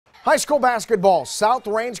High school basketball, South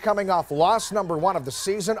Range coming off loss number 1 of the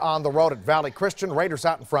season on the road at Valley Christian. Raiders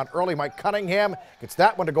out in front early. Mike Cunningham gets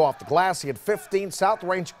that one to go off the glass. He had 15. South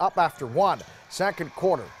Range up after 1. Second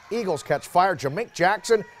quarter, Eagles catch fire. Jamink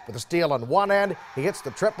Jackson with a steal on one end. He hits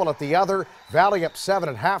the triple at the other. Valley up 7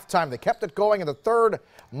 at halftime. They kept it going in the third.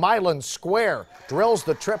 Milan Square drills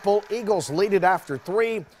the triple. Eagles lead it after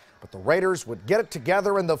 3, but the Raiders would get it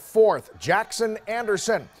together in the fourth. Jackson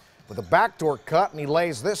Anderson with a backdoor cut, and he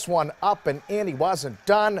lays this one up and in. He wasn't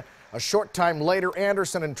done. A short time later,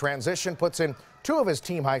 Anderson in transition puts in 2 of his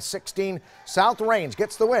team high 16. South Range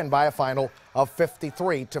gets the win by a final of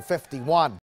 53-51.